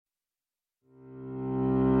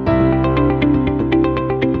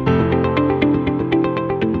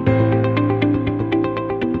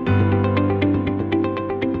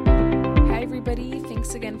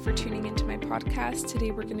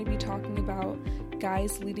Today we're going to be talking about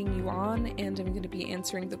guys leading you on, and I'm going to be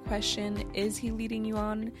answering the question, is he leading you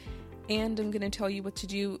on? And I'm going to tell you what to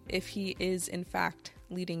do if he is in fact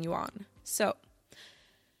leading you on. So,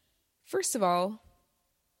 first of all,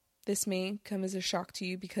 this may come as a shock to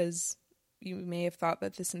you because you may have thought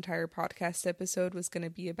that this entire podcast episode was going to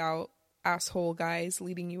be about asshole guys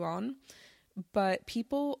leading you on, but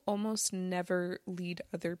people almost never lead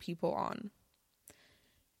other people on.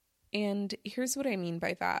 And here's what I mean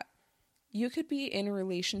by that. You could be in a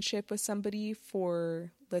relationship with somebody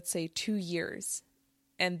for, let's say, 2 years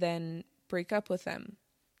and then break up with them.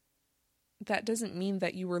 That doesn't mean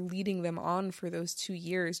that you were leading them on for those 2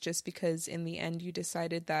 years just because in the end you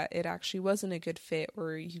decided that it actually wasn't a good fit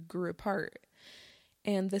or you grew apart.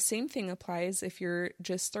 And the same thing applies if you're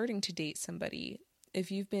just starting to date somebody. If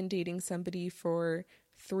you've been dating somebody for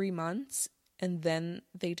 3 months and then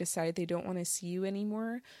they decide they don't want to see you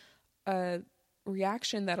anymore, a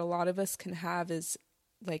reaction that a lot of us can have is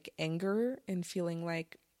like anger and feeling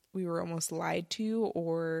like we were almost lied to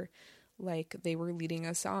or like they were leading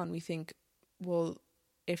us on. We think, well,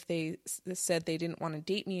 if they said they didn't want to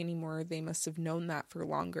date me anymore, they must have known that for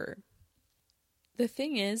longer. The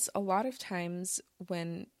thing is, a lot of times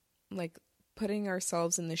when like putting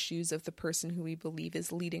ourselves in the shoes of the person who we believe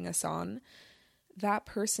is leading us on, that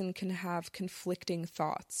person can have conflicting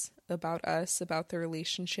thoughts about us, about the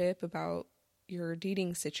relationship, about your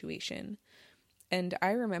dating situation. And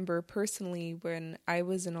I remember personally when I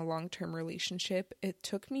was in a long-term relationship, it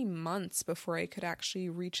took me months before I could actually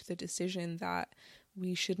reach the decision that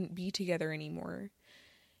we shouldn't be together anymore.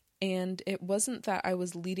 And it wasn't that I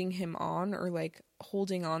was leading him on or like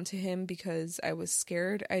holding on to him because I was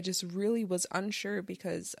scared. I just really was unsure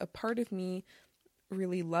because a part of me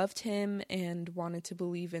really loved him and wanted to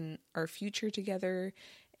believe in our future together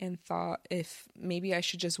and thought if maybe I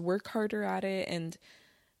should just work harder at it and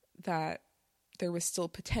that there was still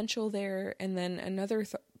potential there. And then another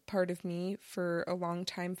part of me for a long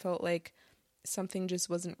time felt like something just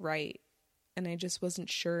wasn't right and I just wasn't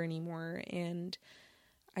sure anymore. And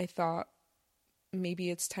I thought maybe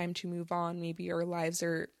it's time to move on. Maybe our lives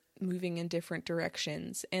are moving in different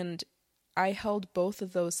directions. And I held both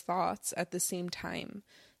of those thoughts at the same time.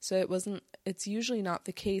 So it's usually not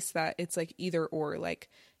the case that it's like either or, like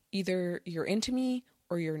either you're into me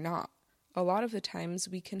or you're not. A lot of the times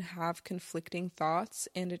we can have conflicting thoughts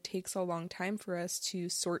and it takes a long time for us to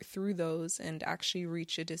sort through those and actually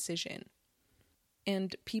reach a decision.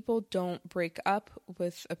 And people don't break up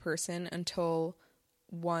with a person until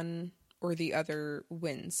one or the other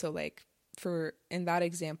wins. So like in that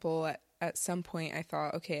example, at some point I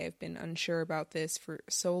thought, okay, I've been unsure about this for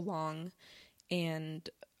so long and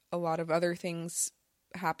a lot of other things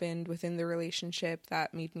happened within the relationship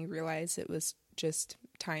that made me realize it was just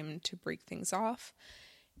time to break things off.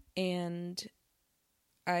 And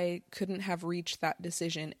I couldn't have reached that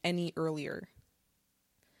decision any earlier.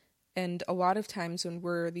 And a lot of times when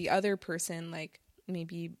we're the other person, like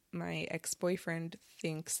maybe my ex-boyfriend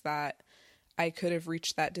thinks that I could have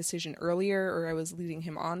reached that decision earlier or I was leading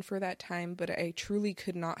him on for that time, but I truly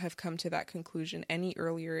could not have come to that conclusion any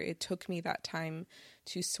earlier. It took me that time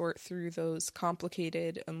to sort through those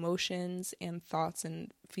complicated emotions and thoughts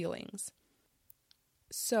and feelings.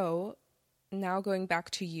 So, now going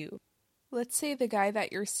back to you. Let's say the guy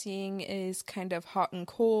that you're seeing is kind of hot and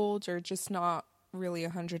cold or just not really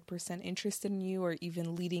 100% interested in you or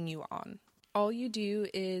even leading you on. All you do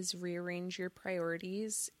is rearrange your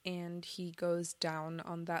priorities and he goes down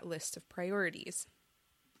on that list of priorities.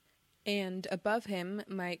 And above him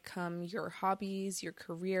might come your hobbies, your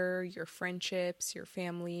career, your friendships, your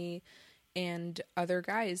family, and other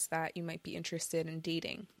guys that you might be interested in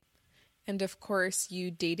dating. And of course,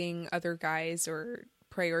 you dating other guys or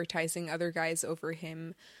prioritizing other guys over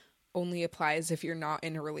him only applies if you're not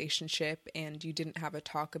in a relationship and you didn't have a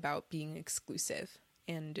talk about being exclusive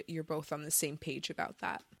and you're both on the same page about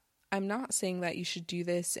that. I'm not saying that you should do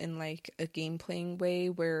this in like a game playing way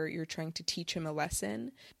where you're trying to teach him a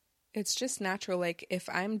lesson. It's just natural. Like if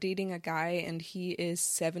I'm dating a guy and he is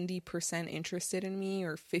 70% interested in me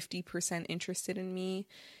or 50% interested in me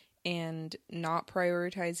and not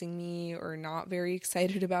prioritizing me or not very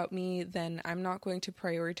excited about me, then I'm not going to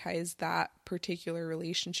prioritize that particular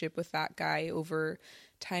relationship with that guy over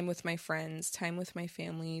time with my friends, time with my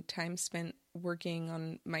family, time spent working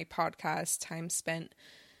on my podcast, time spent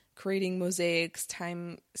creating mosaics,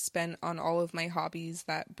 time spent on all of my hobbies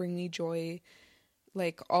that bring me joy.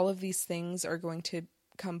 Like all of these things are going to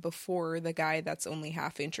come before the guy that's only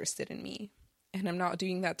half interested in me. And I'm not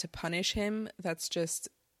doing that to punish him. That's just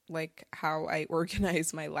like how I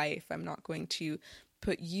organize my life. I'm not going to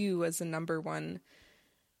put you as a number one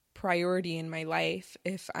priority in my life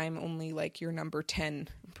if I'm only like your number 10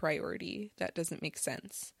 priority. That doesn't make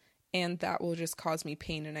sense. And that will just cause me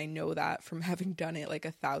pain. And I know that from having done it like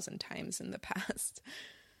 1,000 times in the past.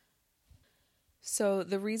 So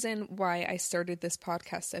the reason why I started this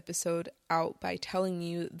podcast episode out by telling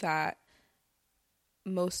you that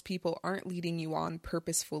most people aren't leading you on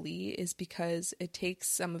purposefully is because it takes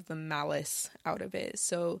some of the malice out of it.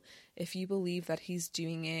 So if you believe that he's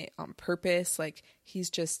doing it on purpose, like he's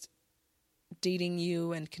just dating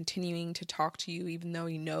you and continuing to talk to you even though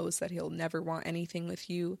he knows that he'll never want anything with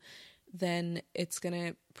you, then it's going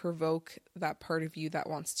to provoke that part of you that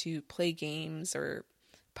wants to play games or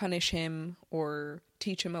punish him or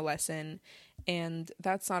teach him a lesson. And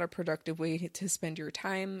that's not a productive way to spend your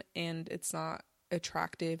time, and it's not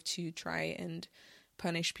attractive to try and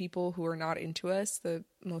punish people who are not into us. The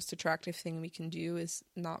most attractive thing we can do is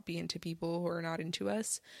not be into people who are not into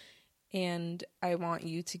us. And I want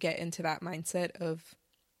you to get into that mindset of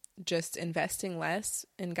just investing less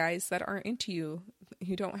in guys that aren't into you.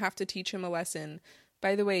 You don't have to teach him a lesson.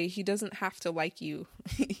 By the way, he doesn't have to like you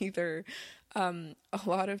either. A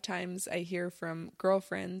lot of times I hear from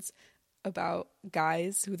girlfriends about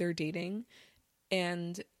guys who they're dating,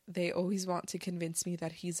 and they always want to convince me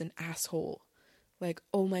that he's an asshole. Like,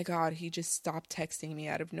 oh my God, he just stopped texting me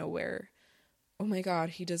out of nowhere. Oh my God,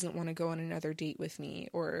 he doesn't want to go on another date with me.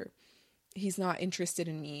 Or he's not interested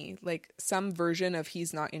in me. Like some version of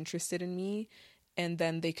he's not interested in me. And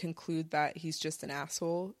then they conclude that he's just an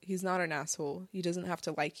asshole. He's not an asshole. He doesn't have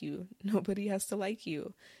to like you. Nobody has to like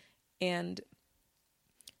you. And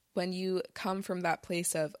when you come from that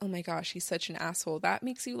place of, oh my gosh, he's such an asshole, that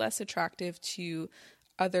makes you less attractive to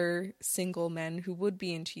other single men who would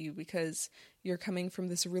be into you, because you're coming from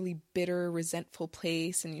this really bitter, resentful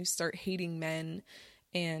place, and you start hating men,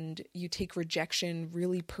 and you take rejection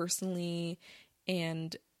really personally.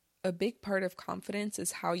 And a big part of confidence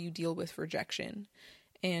is how you deal with rejection.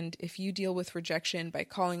 And if you deal with rejection by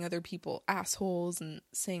calling other people assholes and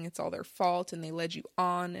saying it's all their fault and they led you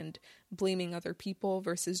on, and blaming other people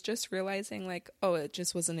versus just realizing like, oh, it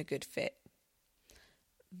just wasn't a good fit,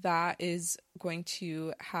 that is going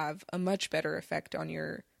to have a much better effect on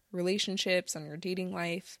your relationships, on your dating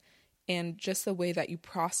life, and just the way that you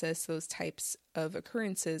process those types of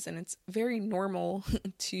occurrences. And it's very normal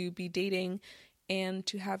to be dating and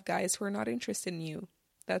to have guys who are not interested in you.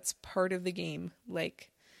 That's part of the game.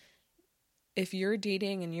 Like, if you're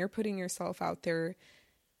dating and you're putting yourself out there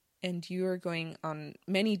and you are going on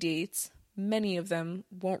many dates, many of them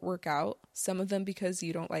won't work out. Some of them because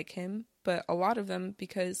you don't like him, but a lot of them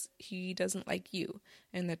because he doesn't like you.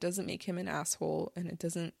 And that doesn't make him an asshole, and it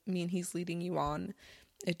doesn't mean he's leading you on.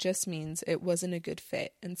 It just means it wasn't a good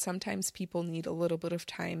fit. And sometimes people need a little bit of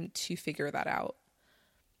time to figure that out.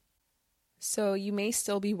 So you may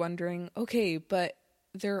still be wondering, okay, but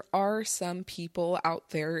there are some people out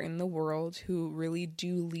there in the world who really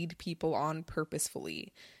do lead people on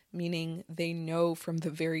purposefully, meaning they know from the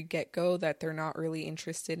very get-go that they're not really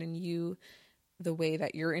interested in you the way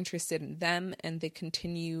that you're interested in them, and they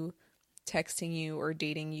continue texting you or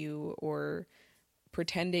dating you or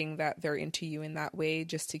pretending that they're into you in that way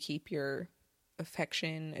just to keep your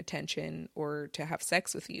affection, attention, or to have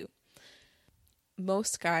sex with you.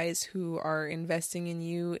 Most guys who are investing in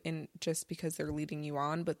you and just because they're leading you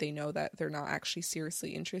on, but they know that they're not actually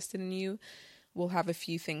seriously interested in you, will have a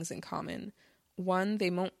few things in common. One,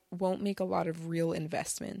 they won't make a lot of real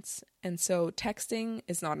investments. And so texting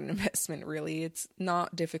is not an investment, really. It's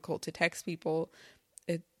not difficult to text people.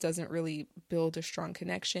 It doesn't really build a strong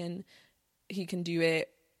connection. He can do it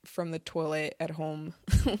from the toilet at home.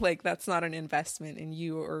 Like, that's not an investment in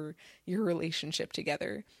you or your relationship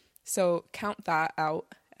together. So count that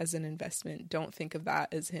out as an investment. Don't think of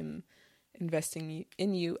that as him investing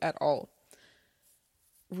in you at all.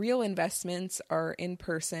 Real investments are in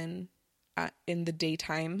person, in the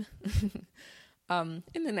daytime,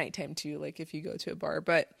 in the nighttime too, like if you go to a bar.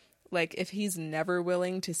 But like if he's never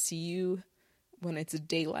willing to see you when it's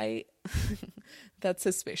daylight, that's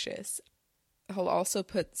suspicious. He'll also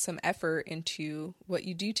put some effort into what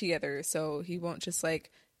you do together. So he won't just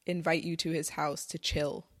like invite you to his house to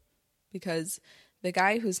chill. Because the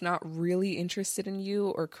guy who's not really interested in you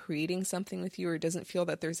or creating something with you or doesn't feel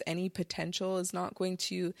that there's any potential is not going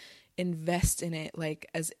to invest in it like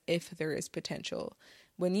as if there is potential.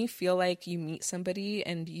 When you feel like you meet somebody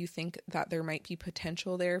and you think that there might be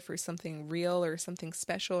potential there for something real or something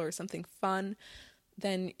special or something fun,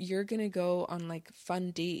 then you're going to go on like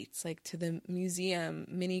fun dates, like to the museum,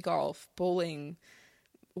 mini golf, bowling,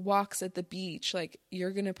 walks at the beach. Like,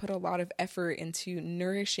 you're going to put a lot of effort into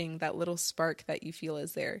nourishing that little spark that you feel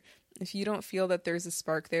is there. If you don't feel that there's a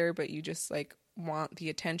spark there, but you just like want the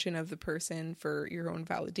attention of the person for your own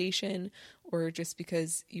validation, or just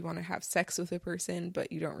because you want to have sex with a person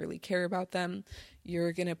but you don't really care about them,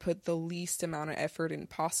 you're going to put the least amount of effort in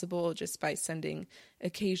possible just by sending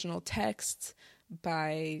occasional texts,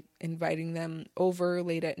 by inviting them over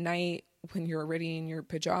late at night when you're already in your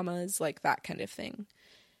pajamas, like that kind of thing.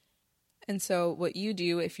 And so what you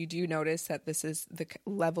do, if you do notice that this is the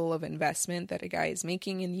level of investment that a guy is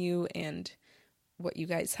making in you and what you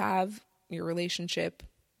guys have, your relationship,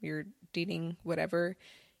 your dating, whatever,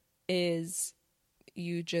 is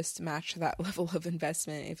you just match that level of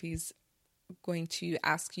investment. If he's going to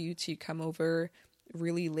ask you to come over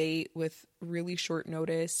really late with really short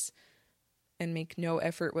notice and make no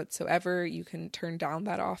effort whatsoever, you can turn down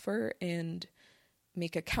that offer and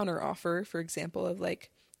make a counter offer, for example, of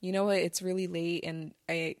like, you know what, it's really late and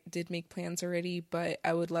I did make plans already, but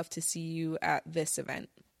I would love to see you at this event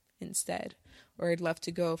instead. Or I'd love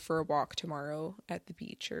to go for a walk tomorrow at the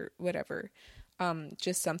beach or whatever.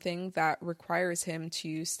 Just something that requires him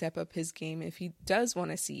to step up his game if he does want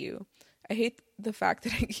to see you. I hate the fact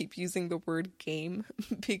that I keep using the word game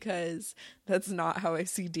because that's not how I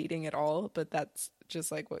see dating at all, but that's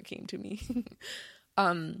just like what came to me.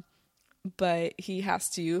 But he has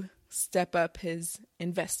to step up his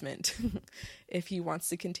investment if he wants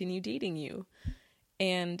to continue dating you.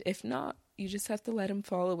 And if not, you just have to let him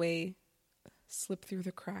fall away, slip through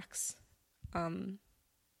the cracks.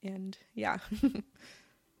 And yeah.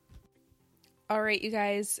 All right, you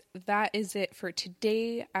guys, that is it for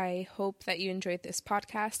today. I hope that you enjoyed this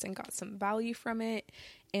podcast and got some value from it.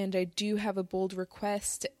 And I do have a bold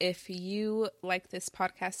request. If you like this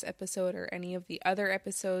podcast episode or any of the other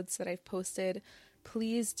episodes that I've posted,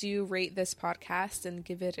 please do rate this podcast and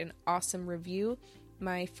give it an awesome review.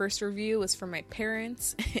 My first review was from my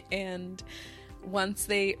parents, and once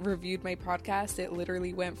they reviewed my podcast, it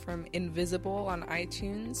literally went from invisible on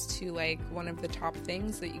iTunes to like one of the top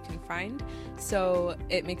things that you can find. So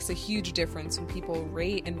it makes a huge difference when people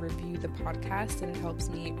rate and review the podcast, and it helps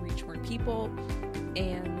me reach more people,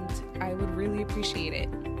 and I would really appreciate it.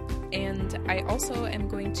 And I also am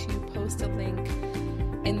going to post a link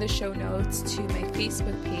in the show notes to my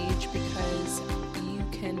Facebook page, because you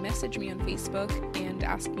can message me on Facebook and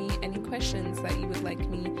ask me any questions that you would like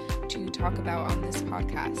me to talk about on this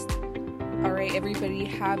podcast. All right, everybody,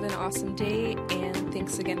 have an awesome day, and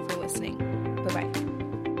thanks again for listening. Bye-bye.